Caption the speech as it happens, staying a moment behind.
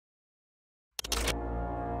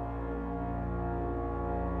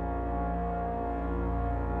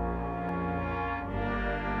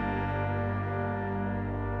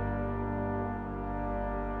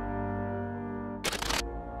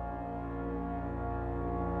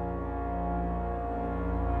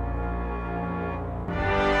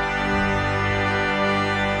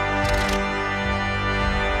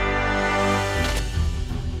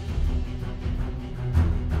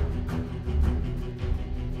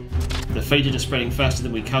The faded are spreading faster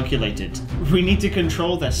than we calculated. We need to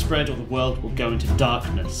control their spread or the world will go into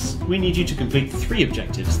darkness. We need you to complete 3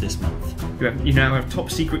 objectives this month. You now have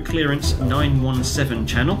top secret clearance 917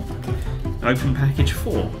 channel. Open package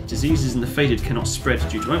 4. Diseases in the faded cannot spread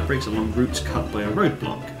due to outbreaks along routes cut by a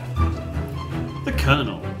roadblock. The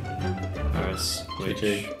Colonel.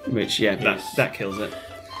 Which that kills it.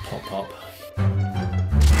 Pop.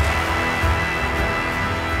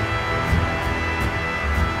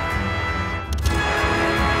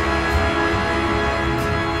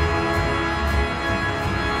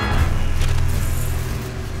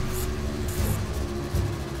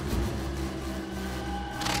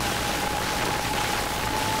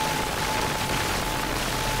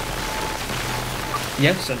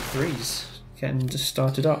 Yes, and 3's getting just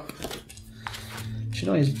started up.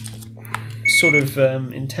 Shania is sort of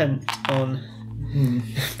intent on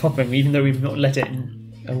popping, even though we've not let it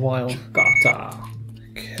in a while.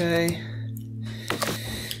 Okay.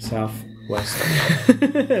 Southwest.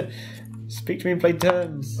 Speak to me in plain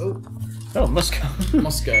terms. Oh, Moscow.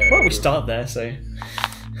 Moscow. Well, we start there, so.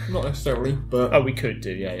 Not necessarily, but. Oh, we could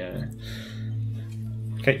do, yeah.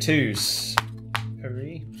 Okay, 2's.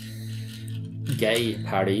 Hurry. Gay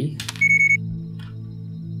party.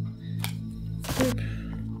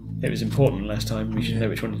 It was important last time. We should know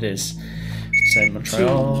which one it is. So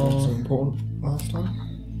Montreal. Not so important last time.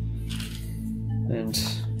 And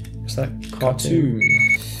what's that? Cartoon.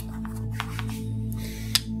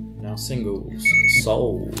 Now singles.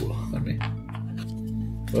 Soul.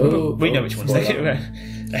 Oh, we know which one's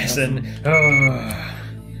Essen.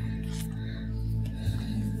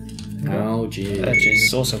 Algiers. Algiers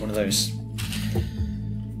is also one of those.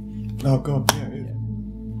 Oh god, yeah.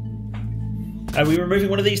 Are we removing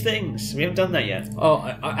one of these things? We haven't done that yet. Oh,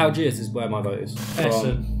 Algiers is where my vote is.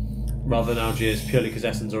 Essen, rather than Algiers, purely because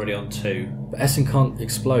Essen's already on 2. But Essen can't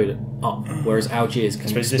explode up, whereas Algiers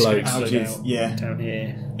can explode. Algiers, down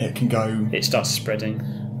here. It can go. It starts spreading.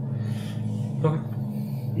 Okay.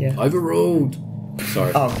 Yeah. Overruled.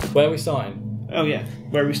 Sorry. Where are we starting? Oh yeah.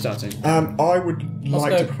 Where are we starting? I would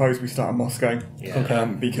like to propose we start in Moscow. Yeah.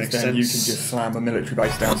 Because then you can just slam a military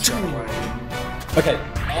base down straight away. Okay,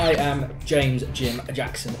 I am James Jim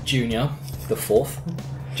Jackson Jr., the 4th.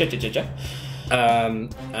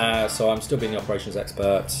 So I'm still being the operations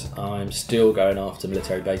expert. I'm still going after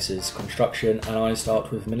military bases construction, and I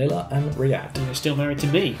start with Manila and Riyadh. You're still married to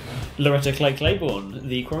me, Loretta Clay-Claiborne,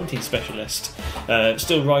 the quarantine specialist.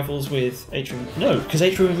 Still rivals with Atrium. No, because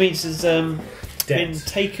Atrium Meats has been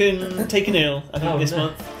taken ill. I think this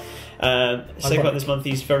month. So far this month,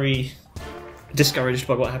 he's very discouraged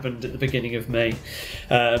by what happened at the beginning of May.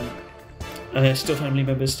 Still family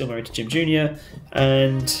members, still married to Jim Jr.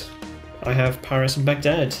 And I have Paris and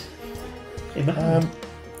Baghdad in the hand.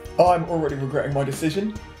 I'm already regretting my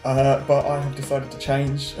decision, but I have decided to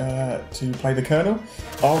change to play the Colonel.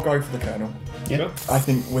 I'll go for the Colonel. Yeah. Sure. I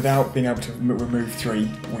think without being able to remove 3,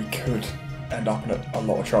 we could end up in a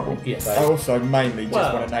lot of trouble. Yes. I also mainly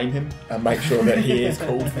just want to name him and make sure that he is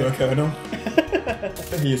called the Colonel.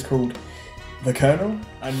 He is called the Colonel,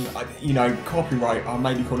 and copyright. I'll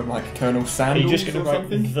maybe call him like Colonel Sandals. Are you just going to write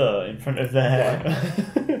something? the in front of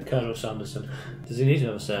their Colonel Sanderson. Does he need to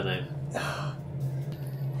have a surname?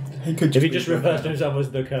 He could. If he just refers to himself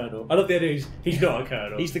as the Colonel. I love the idea he's not a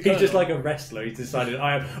Colonel. He's the Colonel. He's just like a wrestler. He's decided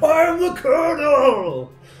I am the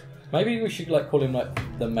Colonel. Maybe we should call him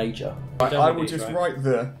like the Major. I will just write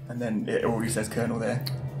the, and then it already says Colonel there.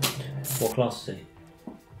 What class is he?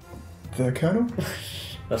 The Colonel?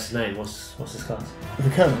 That's his name. What's his class? The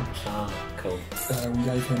Colonel. Ah, cool. We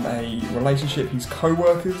gave him a relationship. He's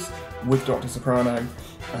co-workers with Dr. Soprano,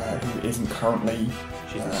 who isn't currently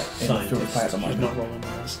in the field of play at the moment. not rolling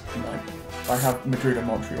eyes. No. I have Madrid and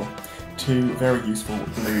Montreal. 2 very useful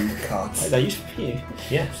blue cards. They're useful for you.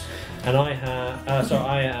 Yes. And I have.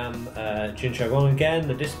 I am Jin Choi-won again,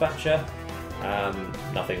 the dispatcher.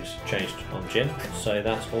 Nothing's changed on Jin, so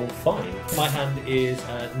that's all fine. My hand is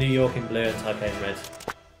New York in blue and Taipei in red.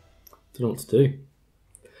 Don't know what to do.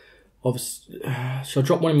 Obviously, should I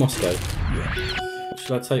drop one in Moscow? Yeah.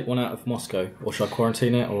 Should I take one out of Moscow, or should I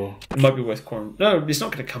quarantine it, or? It might be worth quarantine. No, it's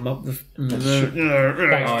not going to come up. I don't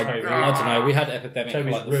know. We had epidemic for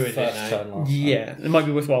like the first turn last time. Yeah, it might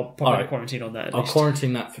be worthwhile popping a quarantine on that. At I'll least.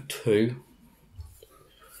 quarantine that for 2.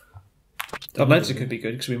 Atlanta could be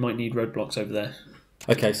good because we might need roadblocks over there.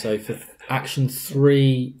 Okay, so for action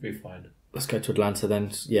 3, Be fine. let's go to Atlanta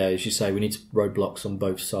then. Yeah, as you say, we need roadblocks on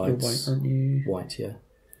both sides. You're white, aren't you? White, yeah.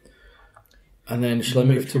 And then shall I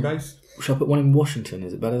move to base? Shall I put one in Washington?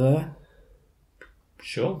 Is it better there?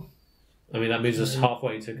 Sure. I mean, that moves us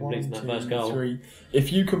halfway to completing that first goal. 3.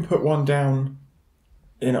 If you can put one down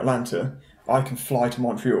in Atlanta, I can fly to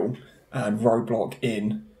Montreal and roadblock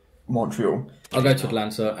in Montreal. I'll go to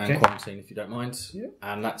Atlanta and Okay. quarantine if you don't mind. Yeah.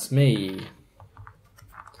 And that's me.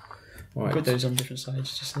 Right. Put those on different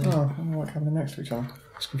sides just there. Oh, I don't know what's happening next to each other.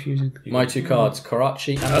 It's confusing. My 2 cards,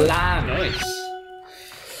 Karachi and Milan, Nice.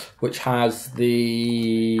 which has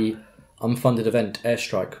the unfunded event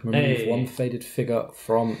Airstrike. Remove Hey. 1 faded figure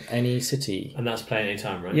from any city. And that's playing any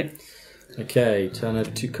time, right? Yep. Okay, turn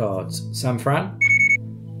over 2 cards. San Fran.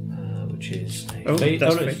 Which is Oh, fade.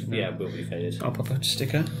 that's no, faded. yeah, will be faded. I'll pop a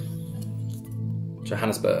sticker.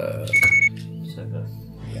 Johannesburg. So,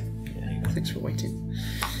 Thanks for waiting.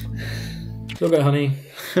 Still go, honey.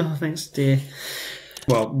 Oh, thanks, dear.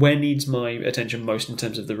 Well, where needs my attention most in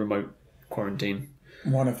terms of the remote quarantine?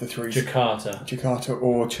 One of the 3. Jakarta. Jakarta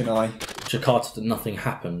or Chennai. Jakarta, nothing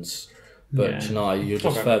happens. But Yeah. Chennai, you're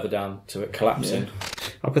just Okay. further down to it collapsing.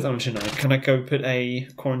 I'll put that on tonight. Can I go put a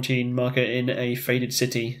quarantine marker in a faded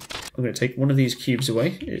city? I'm going to take one of these cubes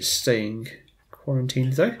away. It's staying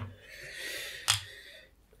quarantined though.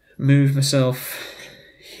 Move myself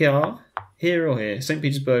here or here. St.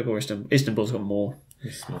 Petersburg or Istanbul. Istanbul's got more.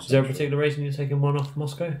 Is there a particular reason you're taking one off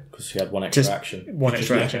Moscow? Because she had 1 extra Just action. One Just-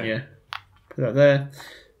 extra yeah, action, okay. yeah. Put that there.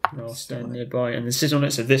 And I'll stand nearby and then sit on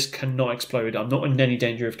it, so this cannot explode. I'm not in any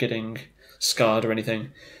danger of getting scarred or anything.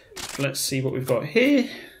 Let's see what we've got here.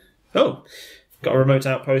 Oh, got a remote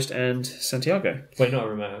outpost and Santiago. Wait, not a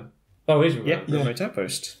remote. Oh, it is remote. Yeah, Yeah. remote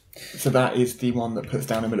outpost. So that is the one that puts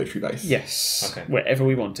down a military base. Yes. Okay. Wherever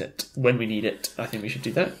we want it, when we need it. I think we should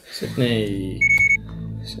do that. Sydney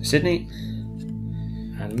So Sydney,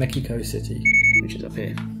 and Mexico City. which is up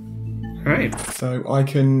here. Alright. So I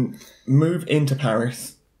can move into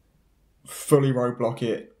Paris, fully roadblock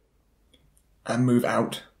it, and move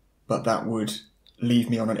out, but that would leave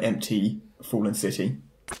me on an empty fallen city.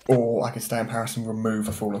 Or I can stay in Paris and remove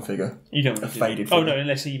a fallen figure. You don't A want to faded do. Oh figure. no,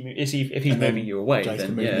 unless if he's And then moving you away, Jace then can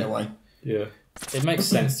move me yeah. away. Yeah. It makes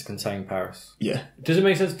sense to contain Paris. Yeah. Does it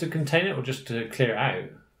make sense to contain it or just to clear it out?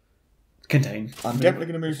 Contain. I'm definitely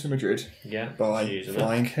going to move to Madrid Yeah. by Using it.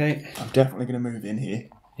 flying. Okay. I'm definitely going to move in here.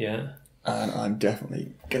 Yeah. And I'm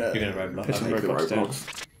definitely going to You're going to roadblock. Put some take the roadblocks down.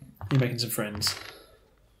 roadblocks. You're making some friends.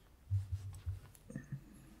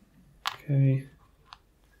 Okay.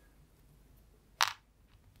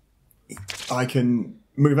 I can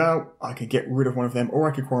move out, I can get rid of one of them, or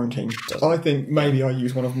I could quarantine. I think maybe I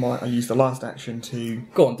use the last action to,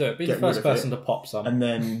 Go on, do it. Be Get the first rid of person it. to pop some. and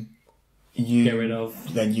then you Get rid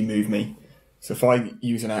of. then you move me. So if I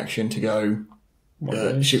use an action to go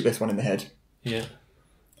shoot this one in the head, Yeah.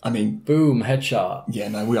 I mean, Boom, headshot. yeah,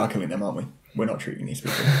 no, we are killing them, aren't we? We're not treating these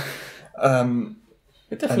people. It And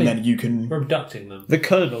definitely. then you can We're abducting them. The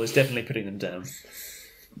Colonel is definitely putting them down.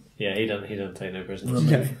 Yeah, he doesn't take no prisoners.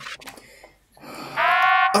 remove.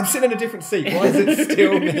 I'm sitting in a different seat. Why is it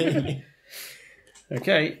still me?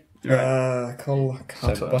 Okay.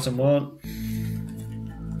 Kolkata. So bottom one.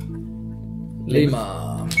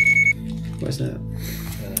 Lima. Where's that?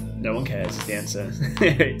 No one cares is the answer.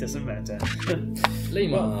 It doesn't matter.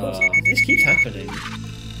 Lima. This keeps happening.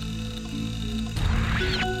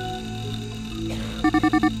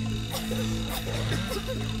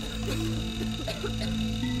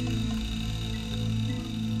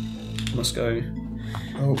 Moscow.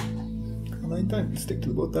 Oh, they don't stick to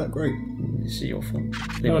the board that great. This is your fault.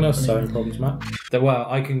 No one else is having problems, Matt. Well,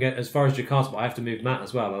 I can get as far as Jakarta, but I have to move Matt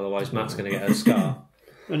as well, otherwise Matt's going to get a scar.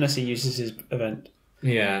 Unless he uses his event.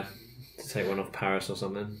 Yeah, to take one off Paris or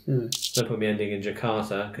something. Hmm. Don't put me ending in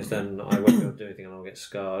Jakarta, because then I won't be able to do anything and I'll get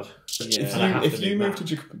scarred. Yeah. And I have If to you move Matt.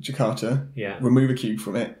 to Jakarta, Yeah, remove a cube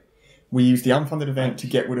from it. We use the unfunded event to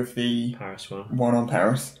get rid of the Paris one. one on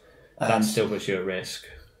Paris. That And, still puts you at risk.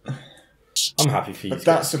 I'm happy for you but to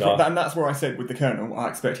get a that's scar. and that's where I said with the Colonel, I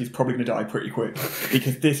expect he's probably going to die pretty quick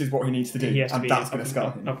because this is what he needs to do, He has to and be that's up, going to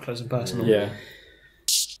scar him. up close and personal. Yeah.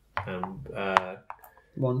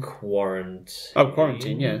 One. Quarantine. Oh,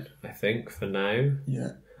 quarantine, yeah. I think for now. Yeah.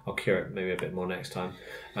 I'll cure it maybe a bit more next time.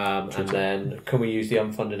 And then, can we use the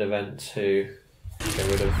unfunded event to get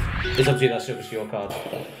rid of... It's up to you, that's just your card.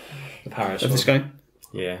 The Paris Of one. this guy?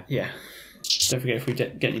 Yeah. Yeah. Don't forget if we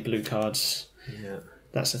get any blue cards, Yeah.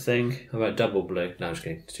 that's the thing. How about double blue? No, I'm just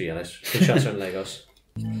kidding. It's 2 yellows. Kinshasa and Lagos.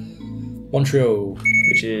 Montreal.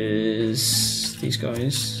 Which is these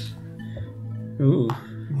guys. Ooh.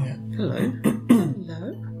 Yeah. Hello.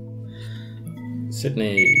 Hello.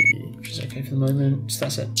 Sydney. Which is okay for the moment. So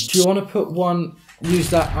that's it. Do you want to put one, use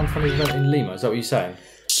that unfunded event in Lima? Is that what you're saying?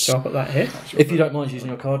 So I'll put that here. If you don't mind using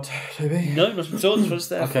your card, Toby. No, not at all. That's what it's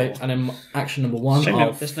there Okay, for. and then action number 1, Shame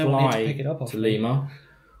I'll there's no one here to fly pick it up off to me. Lima.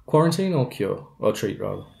 Quarantine or cure? Or treat,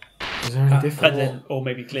 rather. Is there any difference? And then, or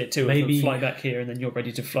maybe clear two of them, Maybe- fly back here, and then you're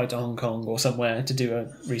ready to fly to Hong Kong or somewhere to do a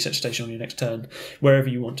research station on your next turn, wherever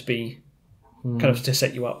you want to be, kind of to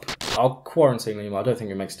set you up. I'll quarantine him. I don't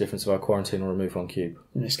think it makes a difference if I quarantine or remove one cube.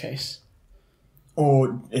 In this case,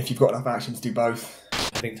 Or if you've got enough actions, do both.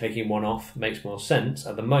 I think taking one off makes more sense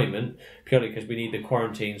at the moment, purely because we need the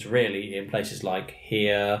quarantines really in places like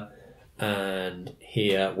here and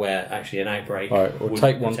here, where actually an outbreak. All right, we'll would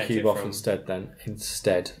take one protect cube it off from instead. Then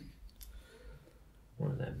instead,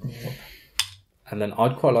 one of them. and then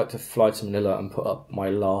I'd quite like to fly to Manila and put up my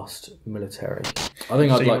last military. I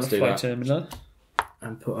think I'd you like want to do fly that to Manila?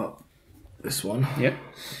 and put up this one. Yep.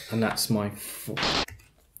 And that's my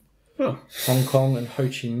Oh, Hong Kong and Ho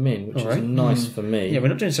Chi Minh, which All is right. nice for me. yeah, we're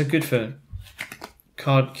not doing so good for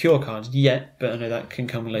cure cards yet, but I know that can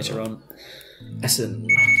come later on. Essen,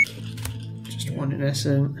 Just one in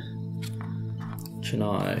Essen.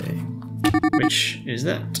 Chennai. Which is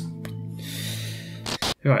that?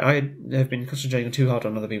 Right, I have been concentrating too hard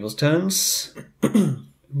on other people's turns.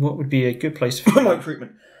 What would be a good place for Remote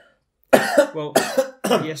treatment. Well,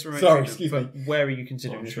 yes, remote Sorry, treatment, excuse but me. where are you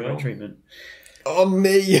considering this remote Montreal. treatment? On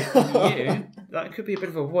me. You? That could be a bit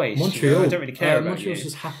of a waste. Montreal. I don't really care about Montreal's you.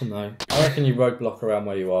 just happened though. I reckon you roadblock around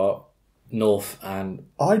where you are, north and.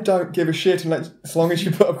 I don't give a shit as long as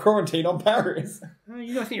you put a quarantine on Paris. I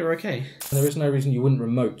think you're okay. There is no reason you wouldn't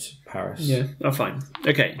remote Paris. Yeah, oh, fine.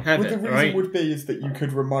 Okay, have Well, the it, reason right? would be is that you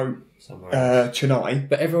could remote Somewhere. Chennai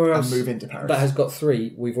But everywhere else and move into Paris. that has got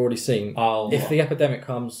 3, we've already seen. If the epidemic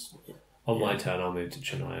comes, On my turn, I'll move to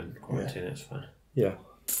Chennai and quarantine. It's fine. yeah.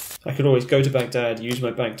 I could always go to Baghdad, use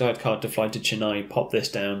my Baghdad card to fly to Chennai, pop this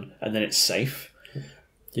down, and then it's safe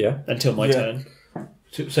Yeah. until my Yeah. turn.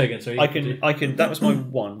 Say again. So I can. That was my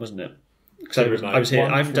one, wasn't it? Because I was here.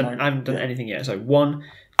 One I haven't remote, done yeah. anything yet. So 1,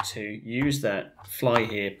 2, use that, fly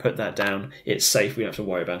here, put that down. It's safe. We don't have to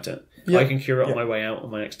worry about it. Yeah. I can cure it on Yeah. my way out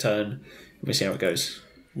on my next turn. We'll see how it goes.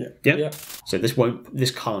 Yeah. Yeah. Yeah. So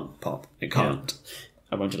this can't pop. It can't.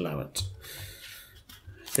 I won't allow it.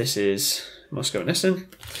 This is Moscow and Essen.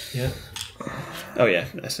 Yeah. Oh yeah,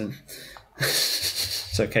 Essen.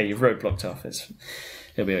 It's okay. You've roadblocked off.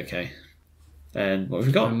 It'll be okay. And what have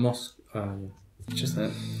we got? Just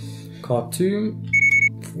that. Khartoum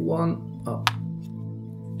for 1 up.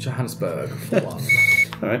 Johannesburg for 1.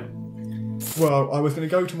 All right. Well, I was going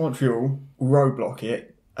to go to Montreal, roadblock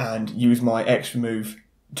it, and use my extra move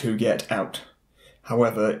to get out.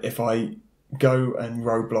 However, if I go and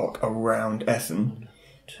roadblock around Essen,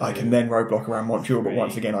 I can then roadblock around Montreal, but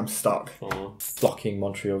once again I'm stuck. 4. Blocking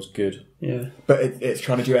Montreal's good. Yeah. But it's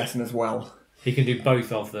trying to do Essen as well. He can do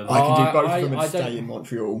both of them. I can do both I- of them and I stay don't- in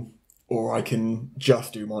Montreal, or I can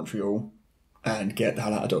just do Montreal and get the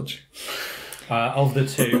hell out of Dodge. Of the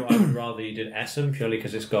two, I would rather you did Essen purely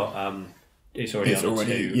because it's got it's already It's on a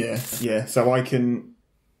already, 2. yeah. So I can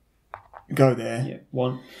go there. Yeah.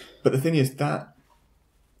 1. But the thing is that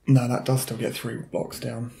does still get 3 blocks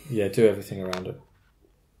down. Yeah, do everything around it.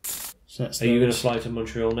 So that's Are you going to fly to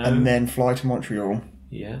Montreal now? And then fly to Montreal.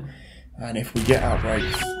 Yeah. And if we get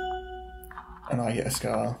outbreaks and I get a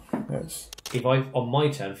scar, that's... If I, on my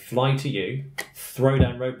turn, fly to you, throw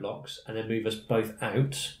down roadblocks, and then move us both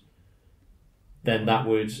out, then that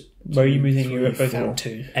would Where are you moving? three, You're both four. out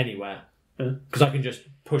to. anywhere. Because I can just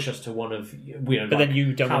push us to one of But then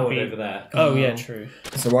you don't want Howard to be over there. Oh yeah, true.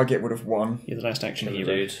 So I get rid of 1. You're the last action Another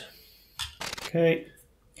hero. dude. Okay.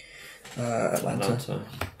 Atlanta. Atlanta.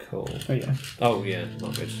 Cool. Oh yeah. Oh yeah,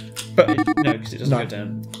 not good. But no, because it doesn't No. go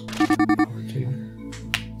down.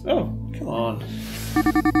 Oh, come on.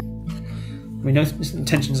 We know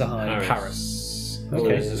tensions are high. Paris. Okay.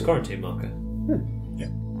 Okay. This is a quarantine marker. Yeah.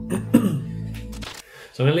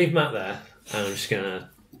 So I'm going to leave Matt there, and I'm just going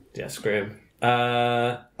to, screw him.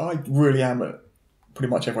 I really am at pretty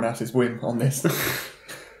much everyone else's whim on this.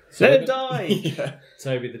 Let it die! Yeah.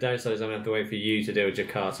 Toby, the downside is I'm going to have to wait for you to deal with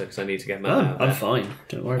Jakarta, because I need to get Matt Oh, out there. I'm fine.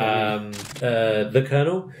 Don't worry about it. The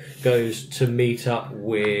Colonel goes to meet up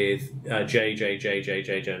with J.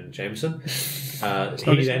 Jameson.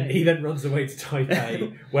 He then runs away to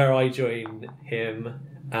Taipei, where I join him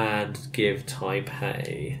and give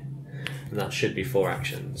Taipei. And that should be 4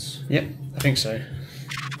 actions. Yep, I think so.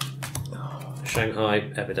 Shanghai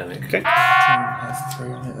epidemic. Okay. Has 3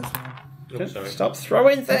 on it as well. Oh, sorry. Stop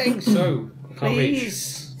throwing things! So, can't reach.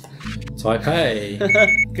 Please! Taipei.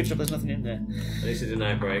 Good job there's nothing in there. At least it didn't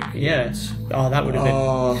outbreak. Yeah. Oh, that would have been...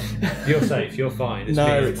 Oh, You're safe, you're fine. It's no,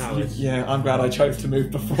 me and it's, Howard. yeah, I'm glad I chose to move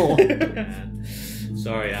before. Yeah.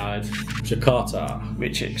 Sorry, Howard. Jakarta.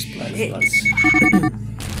 Which explains.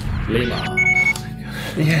 Lima.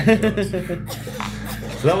 Yeah.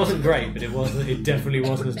 So that wasn't great, but it definitely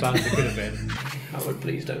wasn't as bad as it could have been. Howard,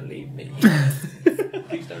 please don't leave me.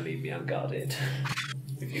 Please don't leave me unguarded.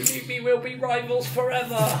 If you leave me, we'll be rivals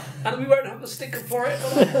forever, and we won't have a sticker for it,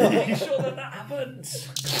 but I'll make sure that happens.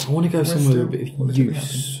 I want to go somewhere with a bit of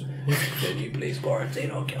use. Can you please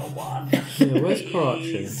quarantine or kill one? Yeah, where's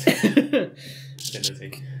corruption?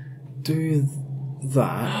 Do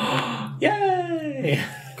that. Yay!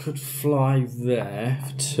 Could fly there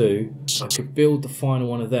for 2. I could build the final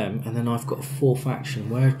one of them, and then I've got a 4th action.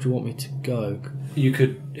 Where do you want me to go? You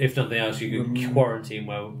could, if nothing else, you could quarantine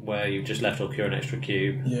where you've just left or cure an extra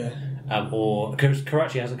cube. Yeah. Or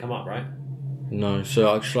Karachi hasn't come up, right? No,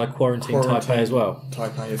 so should I quarantine Taipei as well?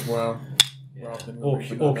 Taipei as well. Yeah. Rather than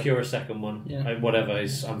Or cure a second one. Yeah. Whatever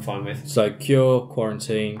is, I'm fine with. So cure,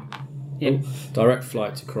 quarantine, Yep. direct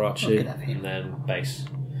flight to Karachi. And then base.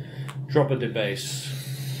 Drop a base.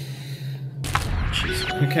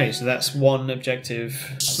 Okay, so that's one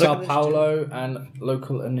objective. Sao Local Paulo and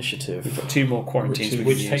local initiative. We've got 2 more quarantines we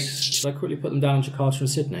Which can use. takes... Should I quickly put them down in Jakarta and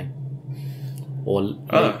Sydney? Or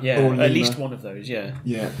Oh, yeah, Or at Lima. least one of those, yeah.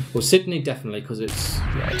 Yeah. well, Sydney definitely because it's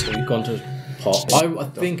gone to pot. I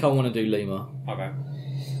think I want to do Lima, Okay.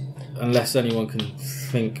 unless anyone can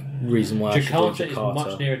think reason why I should Jakarta do is Jakarta.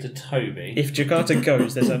 much nearer to Toby. If Jakarta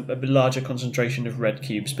goes, there's a larger concentration of red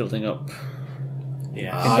cubes building up.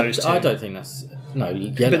 Yeah. in those two. I don't think that's no.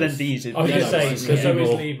 But then Yellows. these is I was going to say, Yeah. so is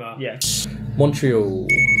Lima. Yeah. Montreal,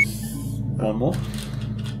 One more.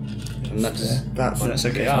 and that's That's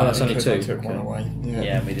okay. Oh, that's only because I 2. took one away. Yeah.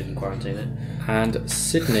 Yeah, we didn't quarantine it. and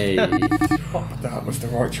Sydney. That was the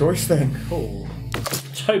right choice then. Cool.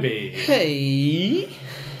 Toby. Hey.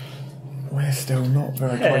 We're still not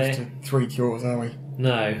very Hey. close to 3 cures, are we?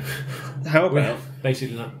 No. How We're about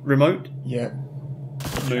basically not. remote, Yeah.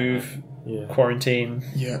 move, Yeah. quarantine,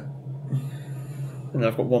 Yeah. and then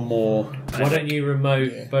I've got one more. Why don't you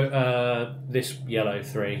remote Yeah. this yellow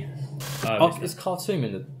 3? Oh, is Khartoum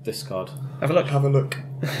in the discard? Have a look. Have a look.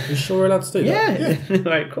 You sure we're allowed to do that? Yeah,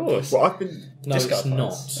 right, of course. Well, I've been. No, it's Discard not.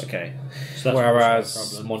 files. Okay. So that's Whereas the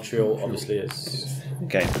problem. Montreal obviously is.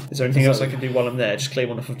 Okay. Is there anything else I can do while I'm there? Just clear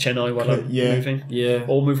one off of Chennai while I'm Yeah. moving? Yeah,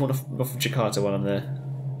 Or move one off of Jakarta while I'm there?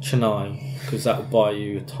 Chennai, because that will buy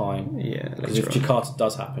you time. Yeah, Because if later on. Jakarta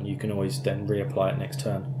does happen, you can always then reapply it next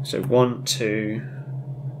turn. So 1, 2,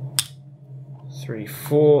 3,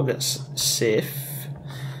 4. That's Sif.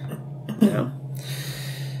 Now.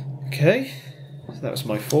 Okay. So that was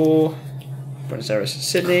my 4. Buenos Aires and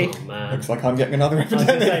Sydney. Oh, man. Looks like I'm getting another I was going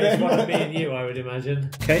to epidemic. say, it's one of me and you, I would imagine.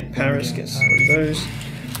 Okay, Paris gets one of those.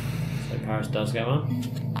 So Paris does get one.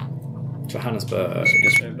 Johannesburg.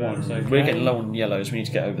 Joburg's okay. We're getting low on yellows. We need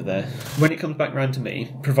to get over there. When it comes back round to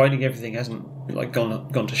me, providing everything hasn't like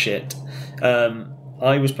gone to shit,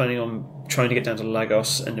 I was planning on trying to get down to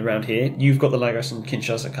Lagos and around here. You've got the Lagos and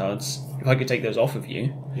Kinshasa cards. If I could take those off of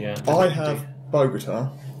you, Yeah. I have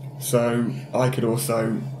Bogota, so I could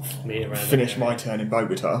also Meet around finish there. my turn in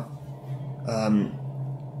Bogota,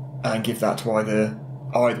 and give that to either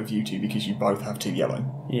of you two because you both have 2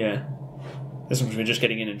 yellow. yeah. As long as we're just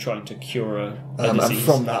getting in and trying to cure a And disease.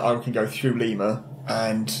 from that, I can go through Lima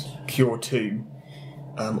and cure 2,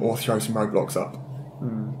 or throw some roadblocks up.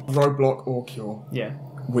 Roadblock or cure, Yeah.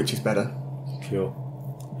 which is better? Cure.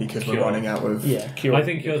 Because Cure. we're running out of Yeah, cure. I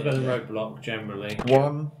think yours better than roadblock, generally.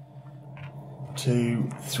 1, 2,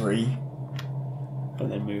 3. And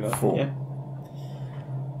then move up. 4. Yeah.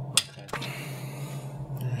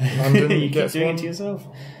 London you keep gets doing one. it to yourself.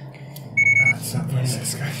 San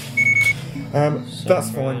Francisco.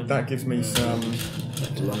 That's fine. That gives me some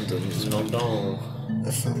London.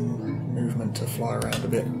 movement to fly around a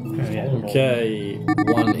bit. Oh, yeah. Okay,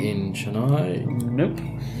 1 in Chennai. Nope.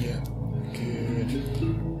 Yeah.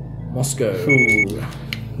 Good. Moscow. Ooh.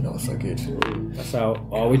 Not so good. That's out.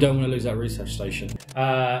 Oh, we don't want to lose that research station.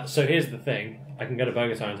 So here's the thing. I can go to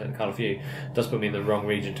Bogota and take the card off you. It does put me in the wrong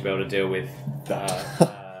region to be able to deal with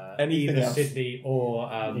Anything either else? Sydney or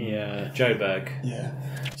Joburg. Yeah.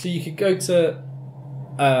 So you could go to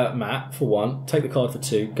Matt for 1, take the card for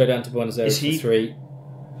 2, go down to Buenos Aires Is he- for 3.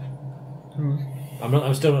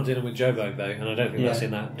 I'm still not dealing with Joburg though, and I don't think Yeah. that's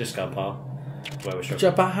in that discard pile where we're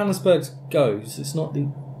struggling. Johannesburg goes. It's not the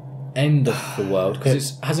end of the world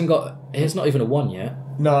because it hasn't got. It's not even a 1 yet.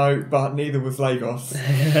 No, but neither was Lagos.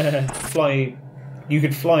 Fly. You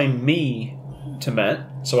could fly me to Matt,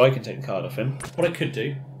 so I can take the card off him. What I could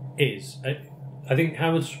do is, I think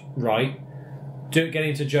Howard's right.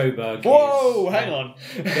 Getting to Joburg. Whoa! Hang on.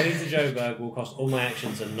 Getting to Joburg will cost all my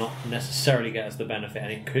actions and not necessarily get us the benefit,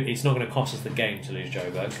 and it's not going to cost us the game to lose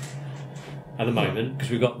Joburg. at the moment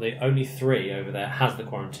because we've got the only 3 over there has the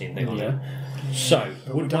quarantine thing on it. So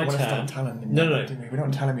would my turn? No. We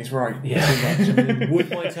don't tell him he's right. Yeah.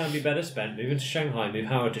 Would my turn be better spent? Move into Shanghai, move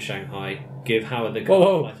Howard to Shanghai, give Howard the card,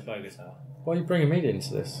 fly to Bogota. Why are you bringing me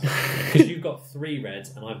into this? Because you've got 3 reds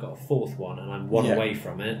and I've got a 4th one, and I'm 1 away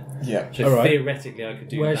from it. Yeah. So theoretically, I could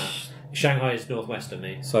do that. Shanghai is northwest of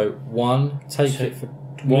me. So 1, take it for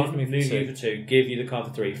 1, move you for 2, give you the card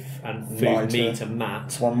for 3, and move me to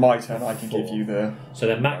Matt. So on my turn, I can give you the. So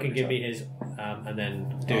then Matt can give me his, and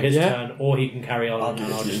then do his turn, or he can carry on,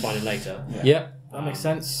 and I'll just find him later. Yeah, that makes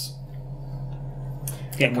sense.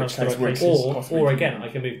 In which case, or again, I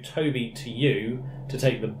can move Toby to you to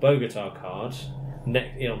take the Bogota card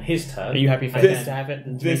on his turn. Are you happy for this to have it?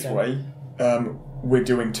 This way, we're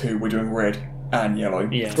doing 2. We're doing red and yellow.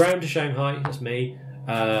 Yeah. Brown to Shanghai, that's me.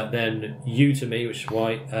 Then you to me, which is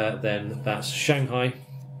white. Then that's Shanghai.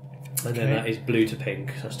 And then that is blue to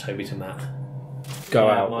pink. That's Toby to Matt. Go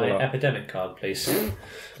out. My epidemic card, please.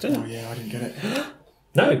 Oh yeah, I didn't get it.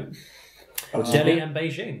 No. Delhi and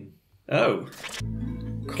Beijing. Oh.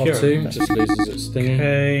 Khartoum just loses its stinging.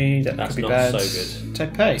 Okay, That's could be not bad. so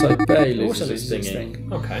good. Taipei Also loses its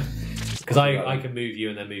stinging. Okay. Because I can move you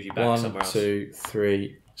and then move you back somewhere 1, else. 2,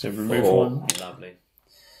 3. So remove 4. 1. Lovely.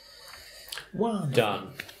 1.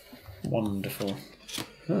 Done. Wonderful.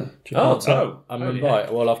 Jakarta and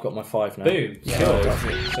Mumbai. Well, I've got my 5 now. Boom. Yeah. Cool. So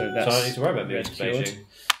that's So I don't need to worry about moving to cured. Beijing.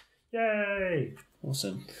 Yay!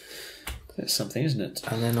 Awesome. That's something, isn't it?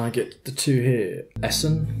 And then I get the 2 here.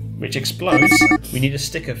 Essen. Which explodes. We need a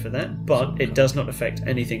sticker for that, but it does not affect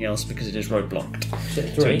anything else because it is roadblocked.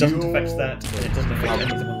 So it doesn't affect that, and it doesn't affect any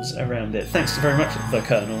of the ones around it. Thanks very much, the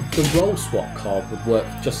Colonel. The roll swap card would work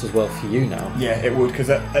just as well for you now. Yeah, it would,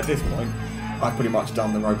 because at this point, I've pretty much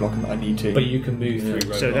done the roadblocking that I need to. But you can move through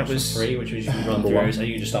roadblocks So that was for free, which means you can run through, so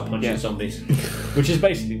you can just start punching zombies. Which is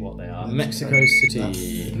basically what they are. Mexico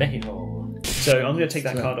City. Mexico. So I'm going to take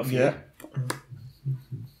that card off you.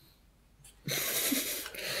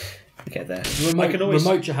 Get there. Remote, I can always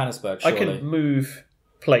remote Johannesburg, surely. I can move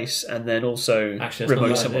place and then also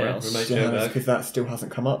remote somewhere else. Because that still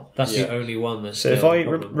hasn't come up. That's the only one that's. So if I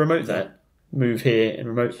remote that, move here and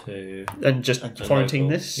remote and just quarantine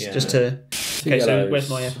this, just to. Okay, so where's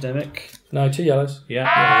my epidemic? No, 2 yellows.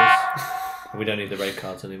 Yeah, we don't need the red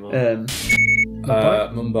cards anymore.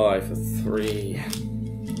 Mumbai for 3.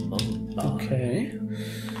 Okay.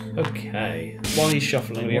 Okay. While he's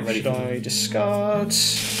shuffling, what should I discard?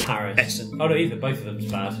 Paris. Essen. Oh no, either both of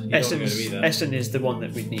them's bad. You don't want to go to either. Essen is the one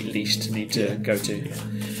that we least need to go to.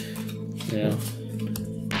 Yeah.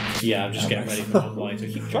 Yeah, I'm just getting ready for Mumbai to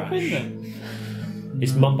keep Drop in then.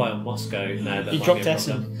 It's Mumbai or Moscow now. That You might dropped be a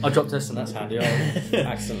Essen. problem. I dropped Essen, that's handy. I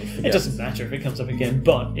accidentally forget. It doesn't matter if it comes up again,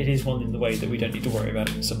 but it is one in the way that we don't need to worry about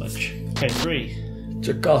it so much. Okay, 3.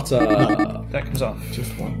 Jakarta. That comes off.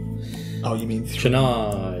 Just 1. Oh, you mean 3?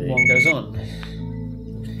 Chennai. 1 goes on.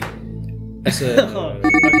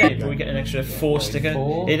 Okay, but we get an extra 4 sticker.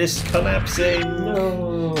 4. It is collapsing.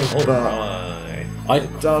 No. But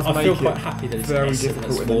it does I make feel it quite happy that it's very Essen difficult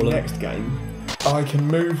that's in the fallen. next game. I can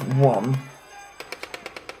move 1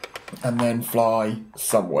 and then fly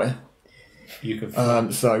somewhere. You can fly.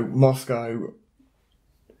 So Moscow,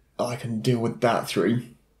 I can deal with that through.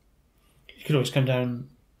 You could always come down.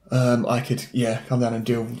 I could, come down and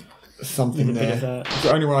deal something with a bit there. of that.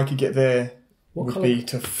 The only way I could get there What would colour? be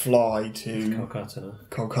to fly to Kolkata.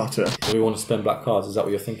 Kolkata. Do we want to spend black cards? Is that what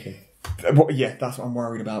you're thinking? That's what I'm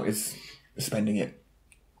worried about, is spending it.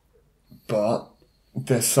 But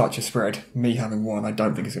there's such a spread. Me having 1, I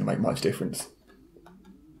don't think it's going to make much difference.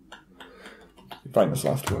 Famous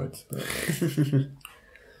last words. But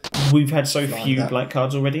We've had so Like few that. black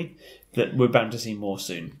cards already that we're bound to see more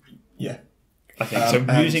soon. yeah. I think so.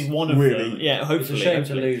 and Using one of really- them, yeah. It's Hopefully, a shame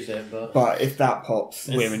to hopefully. lose it, but But if that pops,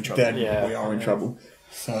 We're in trouble. then Yeah. we are in trouble.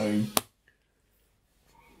 So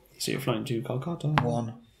So you're flying to Kolkata.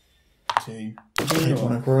 1, 2, take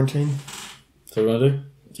 1 in quarantine. So we want to do?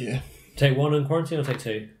 Yeah. take 1 in quarantine or take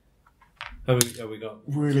 2? Oh, we got.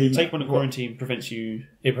 Really. Take 1 in quarantine prevents you.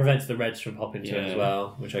 It prevents the reds from popping to it Yeah. as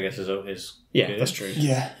well, which I guess is Yeah, good. that's true.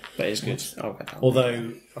 Yeah. That is good. I'll get that.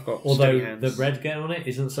 Although I've got Although steady hands. the red get on it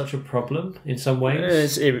isn't such a problem in some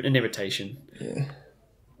ways. It's an irritation. Yeah.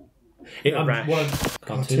 rash.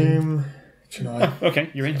 Khartoum. Chennai. Okay,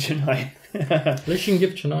 you're in Chennai. At least you can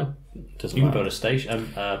give Chennai. Doesn't You can matter. build a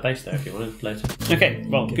station, base there if you wanted later. Okay,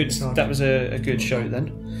 well, good. That was a good show then.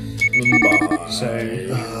 Mumbai.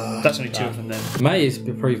 So that's only 2 of them then. May has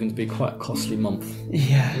been proven to be quite a costly month.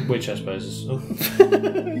 Yeah. Which I suppose is. Oh.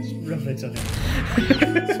 Rub it on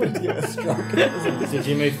it. Did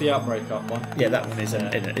you move the outbreak up one? Yeah, that one is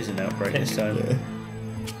an outbreak this time.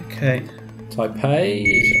 Okay.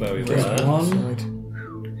 Taipei. Where we There's were. one.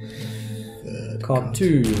 Third Card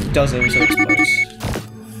 2. Does also explode.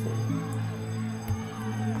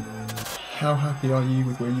 How happy are you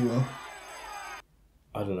with where you are?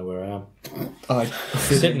 I don't know where I am.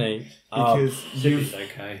 Sydney. Sydney. Because Sydney's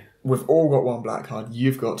okay. we've all got one black card.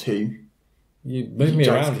 You've got 2. You move me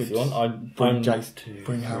Jace around could if you want. Bring I'm Jace,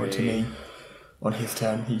 bring Howard to 3. me. On his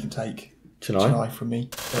turn, he can take Chennai. Chennai from me.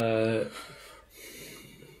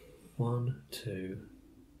 1, 2,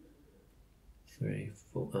 3,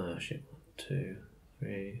 4. Ah, shit. 1, 2,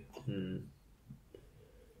 3.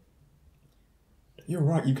 You're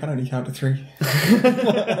right. You can only count to 3.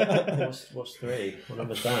 What's 3? What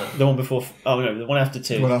number's that? The one before. Oh no, the one after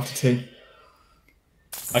 2. One after 2.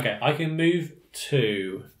 Okay, I can move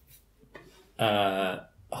to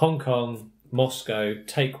Hong Kong, Moscow,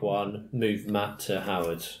 take 1, move Matt to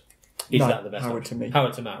Howard. Is No, that the best? Howard option? to me.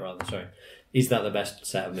 Howard to Matt, rather. Sorry. Is that the best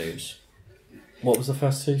set of moves? What was the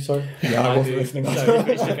first 2? Sorry. Yeah, I wasn't move- listening. So,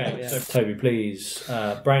 okay, so Toby, please.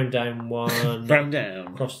 Brown down 1. Brown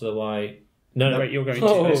down. Cross to the white. No, Wait, you're going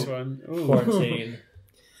Oh. to this one. Ooh. Quarantine.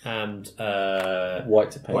 And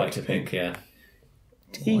White to pink. white to pink, yeah.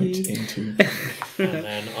 White into. And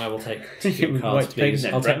then I will take It 2 was cards, white to pink, please.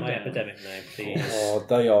 then I'll take brown my down. epidemic now, please. Oh,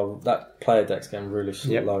 they are. That player deck's getting really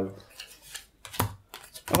Yep. low.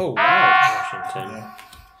 Oh wow. Washington.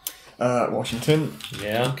 Yeah. Washington.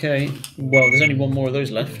 Yeah. Okay. Well, there's only one more of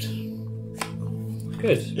those left.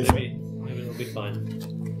 Good. Maybe it'll be fine.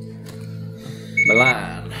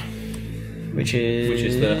 Milan. Which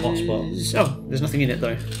is the hotspot. Oh, there's nothing in it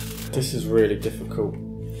though. This is really difficult.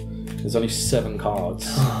 There's only 7 cards.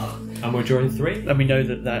 And we're drawing 3? And we know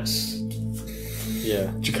that that's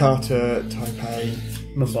Yeah. Jakarta, Taipei,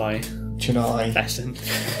 Mumbai. Chennai. Essen.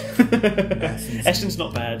 Essen's- Essen's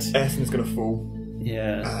not bad. Essen's going to fall,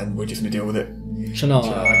 Yeah. and we're just going to deal with it.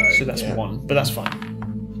 Chennai. So that's Yeah. 1, but that's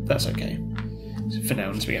fine. That's okay. So for now,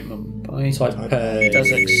 unless we get Mumbai. Taipei. It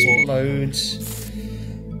does explode.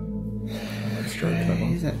 Stroke that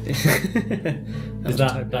one. Is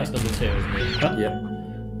That's number 2, isn't it? Huh? Yeah.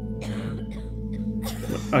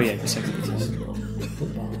 Oh yeah, the second.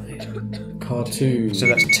 Card 2. So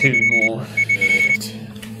that's 2 more.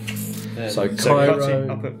 So So Cairo. cartoon,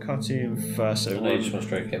 I'll put cartoon first. So I know you just 1, want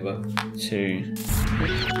straight get, but 2,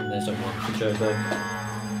 there's a 1 for Joe.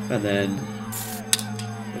 and then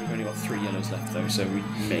we've only got 3 yellows left though, so we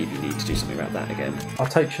maybe need to do something about that again. I'll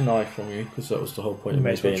take Chennai from you because that was the whole point We of may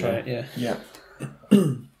me as well being try there. it. Yeah.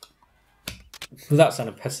 Yeah. Without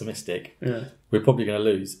sounding pessimistic, Yeah. we're probably going to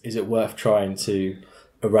lose. Is it worth trying to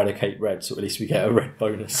eradicate red so at least we get a red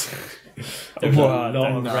bonus? Well, lot no,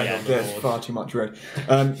 of No, red on the there's board. far too much red.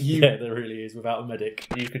 You Yeah, there really is without a medic.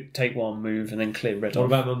 You could take 1 move and then clear red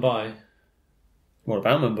What off. about Mumbai? What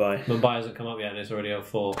about Mumbai? Mumbai hasn't come up yet and it's already on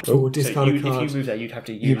 4. or So discard a card. if you move there, you'd have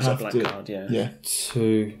to You use a have black to- card. Yeah. Yeah.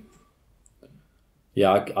 2.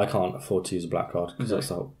 Yeah, I can't afford to use a black card because that's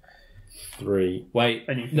the whole 3. Wait,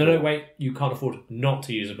 And you- no, wait. You can't afford not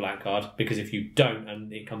to use a black card because if you don't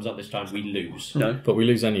and it comes up this time, we lose. No. But we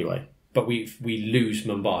lose anyway. But we lose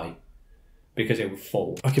Mumbai because it would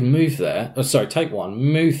fall. I can move there. Oh, sorry, take 1,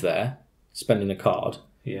 move there, spending a card,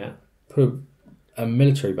 Yeah. put a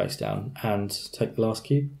military base down, and take the last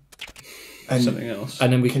cube. And Something else.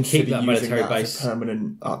 And then we can consider keep that using military that as base. a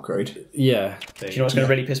permanent upgrade. Yeah. Do you know what's going to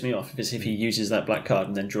really piss me off? Is if he uses that black card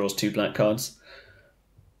and then draws 2 black cards.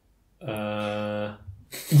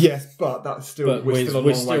 Yes, but that's still But we're still a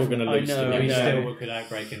we're long still way from going to I lose. know, still. I We know. still could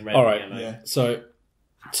outbreak in red. All right. and yellow. Yeah. So,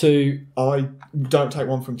 2, I don't take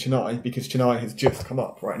 1 from Chennai because Chennai has just come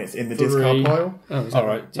up, right? And it's in the 3. discard pile. Oh, is that All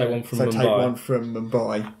right, take 1 from So Mumbai. take 1 from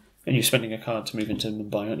Mumbai. And you're spending a card to move into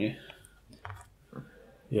Mumbai, aren't you?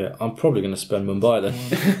 Yeah, I'm probably going to spend Mumbai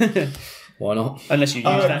then. Why not? Unless you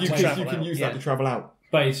use that You to can, travel you can out. use yeah. that to travel out.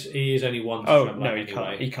 But he is only 1 to Oh travel no, out he anyway.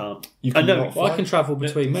 can't. He can't. You I know. cannot Well, I fly. can travel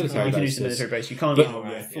between military You can use the bases. military base. You can't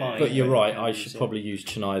But- fly. But you're right, I Use should it. probably use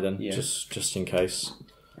Chennai then, Yeah. just in case.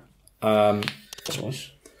 That's what.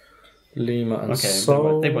 Lima and Okay,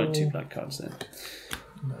 Seoul. they weren't 2 black cards then.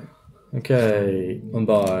 Okay,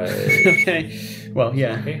 Mumbai. Okay. Well,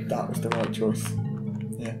 yeah. That was the right choice.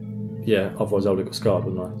 Yeah. Yeah, otherwise I would have got scarred,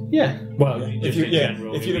 wouldn't I? Yeah. Well, If just you, in yeah,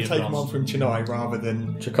 general, if you'd have you'd taken 1 lost. from Chennai rather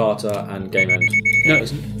than Jakarta and Game End. No, it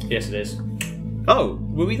isn't. Yes, it is. Oh,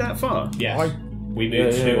 were we that far? Yes. We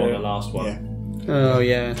moved Yeah, 2 on yeah. the last one. yeah, Oh,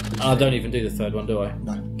 yeah. I don't even do the third one, do I?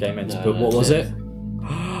 no, Game End. No, But what that's was it. it?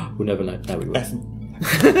 We'll never know. No, we will. Essen.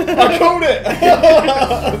 I called it.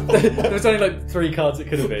 There was only like 3 cards it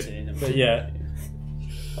could have been. But yeah.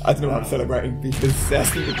 I don't know why I'm celebrating because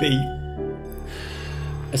Essen would be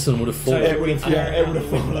Essen would have fallen. It would have fallen.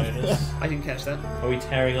 I didn't catch that. Are we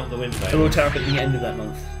tearing up the window? And we'll tear up at the end of that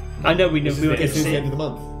month. I know we won't This get to is see the it. end of the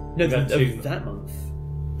month. No, We've had of two. that month.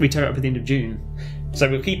 We tear it up at the end of June. So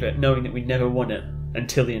we'll keep it knowing that we never won it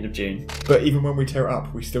until the end of June. But even when we tear it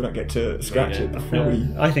up, we still don't get to scratch Yeah. it before we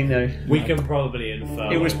I think no. We can probably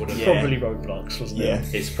infer. It was what it would have probably roadblocks, wasn't yeah,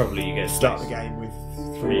 It's probably you get start the game with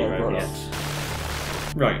 3 Three roadblocks.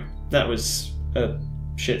 roadblocks. it? Right. That was a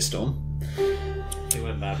shitstorm. It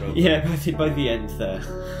went bad, bro. Yeah, I think by the end there.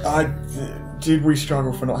 Did we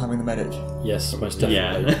struggle for not having the medic? Yes, most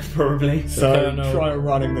definitely. Yeah, probably. So Colonel. try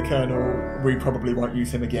running the Colonel. We probably won't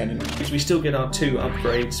use him again. Because we still get our 2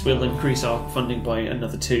 upgrades, we'll increase our funding by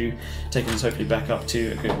another 2, taking us hopefully back up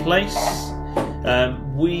to a good place.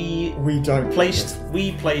 We don't placed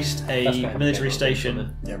a better. military Yeah,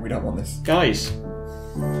 station. Yeah, we don't want this. Guys,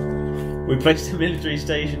 we placed a military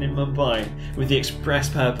station in Mumbai with the express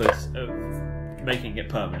purpose of making it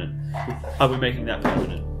permanent. Are we making that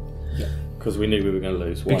permanent? Because we knew we were going to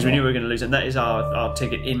lose. Why Because we not? knew we were going to lose, and that is our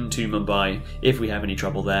ticket into Mumbai if we have any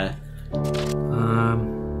trouble there. Do you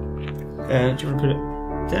want to put it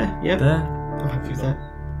there? Yeah. There. I'm happy with that.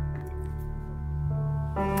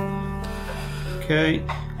 Okay,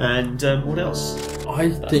 and what else? I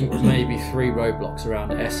think maybe 3 roadblocks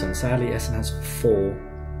around Essen. Sadly, Essen has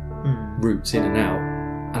 4 routes in and out,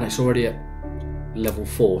 and it's already at level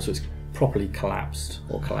 4, so it's properly collapsed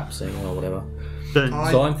or collapsing or whatever.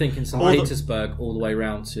 So I'm thinking St. Petersburg all the way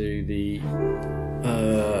round to the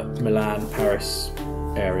Milan, Paris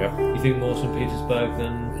area. You think more St. Petersburg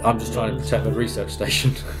than? I'm just trying to protect the research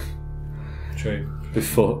station True.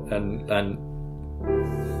 before and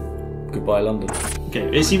goodbye London.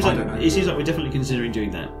 Okay, it seems like don't know. we're definitely considering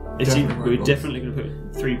doing that. Definitely We're roadblocks. definitely going to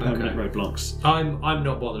put 3 permanent roadblocks. I'm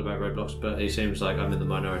not bothered about roadblocks, but it seems like I'm in the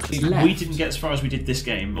minority. We didn't get as far as we did this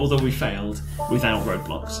game, although we failed without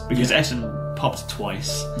roadblocks because Essen popped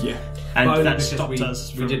twice, Yeah. and But only that because stopped we,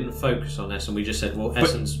 us. We From, didn't focus on Essen. We just said, well, but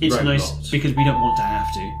Essen's it's roadblocks. nice because we don't want to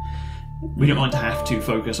have to. We don't want to have to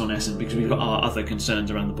focus on Essen because we've got our other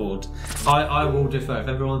concerns around the board. I will defer. If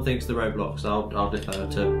everyone thinks the roadblocks, I'll defer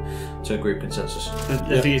to a group consensus. I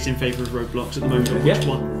think it's in favour of roadblocks at the moment. Yeah. Which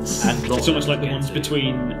ones? And It's almost like the against ones it.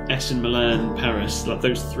 between Essen, Milan, Paris, like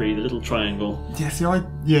those 3, the little triangle. Yeah, see,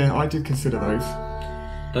 I did consider those.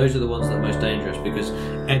 Those are the ones that are most dangerous because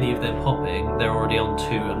any of them hopping, they're already on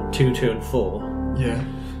 2 and 4. Yeah.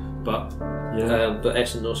 But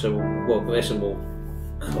Essen also Essen will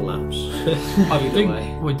collapse. I think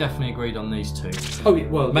we're definitely agreed on these 2. Oh, yeah,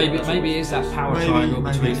 well, Maybe that's maybe what- it's that power Maybe triangle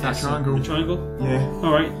between it's that Essen. triangle. The triangle? Yeah.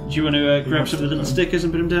 Alright, do you want to grab some of the little stickers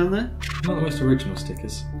and put them down there? Not the most original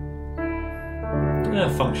stickers.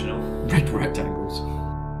 functional. Red rectangles.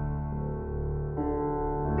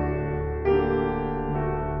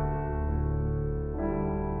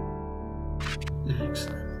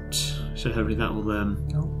 Excellent. So hopefully that will Oh,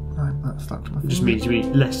 right, that's stuck to my just mean to be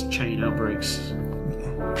less chain outbreaks.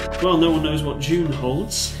 Well, no one knows what June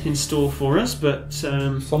holds in store for us, but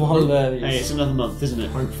Summer holidays. hey, it's another month, isn't it?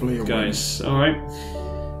 Hopefully, a win. Guys, alright.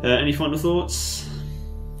 Any final thoughts?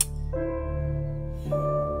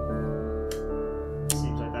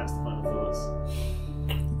 Seems like that's the final thoughts.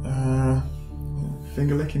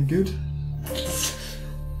 Finger licking good. Turn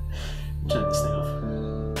this thing off.